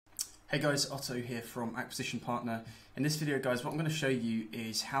Hey guys, Otto here from Acquisition Partner. In this video guys, what I'm going to show you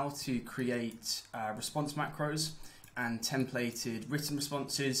is how to create response macros and templated written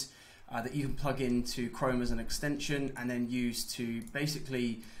responses that you can plug into Chrome as an extension and then use to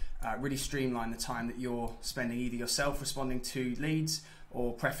basically really streamline the time that you're spending either yourself responding to leads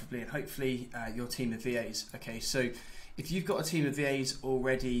or preferably and hopefully your team of VAs. Okay, so if you've got a team of VAs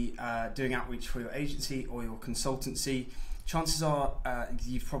already doing outreach for your agency or your consultancy, chances are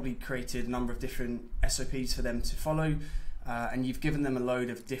you've probably created a number of different SOPs for them to follow and you've given them a load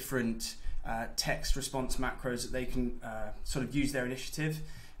of different text response macros that they can sort of use their initiative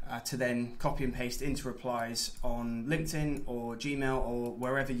to then copy and paste into replies on LinkedIn or Gmail or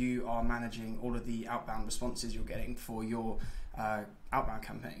wherever you are managing all of the outbound responses you're getting for your outbound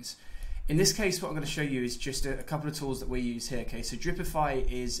campaigns. In this case, what I'm going to show you is just a couple of tools that we use here. Okay, so Dripify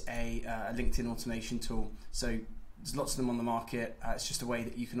is a LinkedIn automation tool. So there's lots of them on the market. It's just a way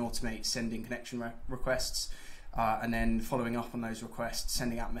that you can automate sending connection requests and then following up on those requests,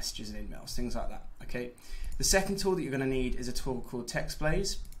 sending out messages and emails, things like that. Okay. The second tool that you're going to need is a tool called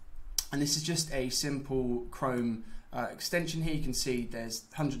TextBlaze, and this is just a simple Chrome extension here. You can see there's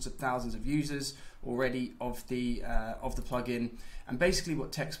hundreds of thousands of users already of the plugin, and basically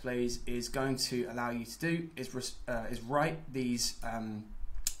what TextBlaze is going to allow you to do is write these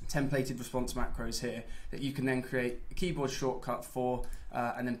templated response macros here that you can then create a keyboard shortcut for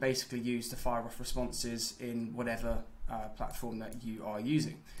and then basically use to fire off responses in whatever platform that you are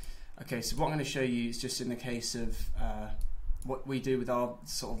using. Okay, so what I'm going to show you is just in the case of what we do with our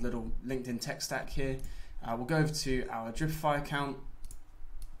sort of little LinkedIn tech stack here. We'll go over to our Dripify account,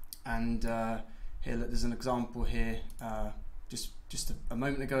 and here look, there's an example here just a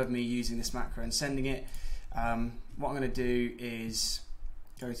moment ago of me using this macro and sending it. What I'm going to do is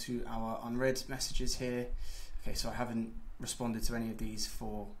go to our unread messages here. Okay, so I haven't responded to any of these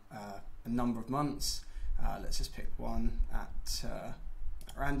for a number of months. Let's just pick one at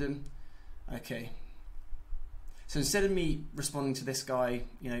random. Okay, so instead of me responding to this guy,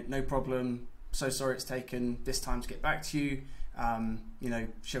 no problem, so sorry it's taken this time to get back to you,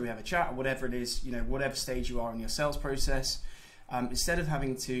 shall we have a chat, or whatever it is, whatever stage you are in your sales process, instead of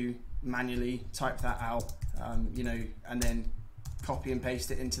having to manually type that out, and then copy and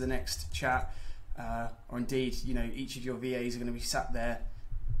paste it into the next chat, or indeed, each of your VAs are going to be sat there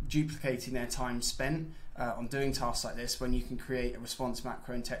duplicating their time spent on doing tasks like this, when you can create a response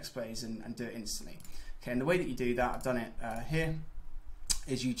macro in TextBlaze and do it instantly. Okay, and the way that you do that, I've done it here,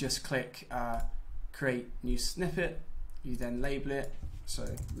 is you just click create new snippet, you then label it, so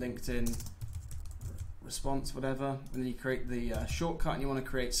LinkedIn response, whatever, and then you create the shortcut, and you want to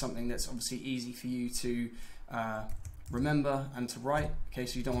create something that's obviously easy for you to remember and to write. Okay,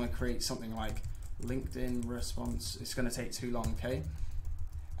 so you don't want to create something like LinkedIn response, it's going to take too long. Okay,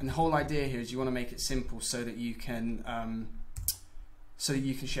 and the whole idea here is you want to make it simple so that you can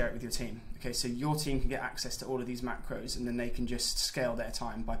share it with your team. Okay, so your team can get access to all of these macros, and then they can just scale their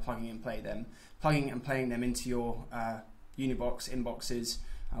time by plugging and playing them into your Unibox inboxes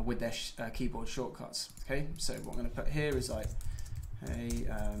with their keyboard shortcuts. Okay, so what I'm going to put here is like, hey,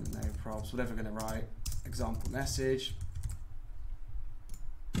 no probs, whatever we're going to write, example message.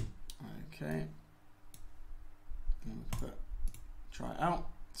 Okay, try it out.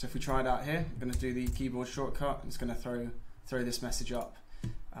 So if we try it out here, I'm going to do the keyboard shortcut, and it's going to throw this message up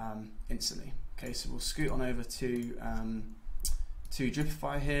instantly. Okay, so we'll scoot on over to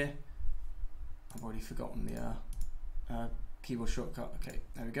Dripify here. I've already forgotten the keyboard shortcut. Okay,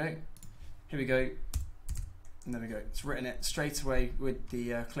 there we go. Here we go. And there we go. It's written it straight away with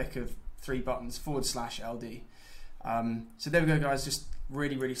the click of 3 buttons /LD. So there we go, guys. Just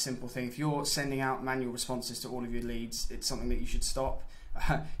really simple thing. If you're sending out manual responses to all of your leads, it's something that you should stop.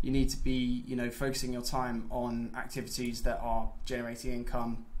 You need to be, focusing your time on activities that are generating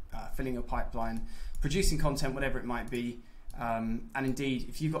income, filling your pipeline, producing content, whatever it might be. And indeed,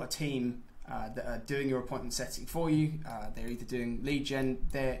 if you've got a team that are doing your appointment setting for you, they're either doing lead gen,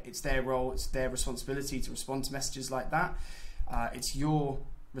 it's their role, it's their responsibility to respond to messages like that. It's your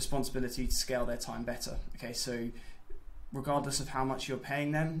responsibility to scale their time better. Okay, so regardless of how much you're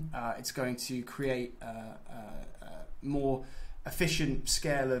paying them, it's going to create a more efficient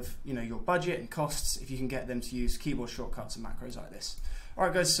scale of your budget and costs if you can get them to use keyboard shortcuts and macros like this.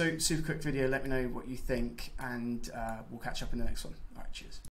 Alright guys, so super quick video, let me know what you think, and we'll catch up in the next one. Alright, cheers.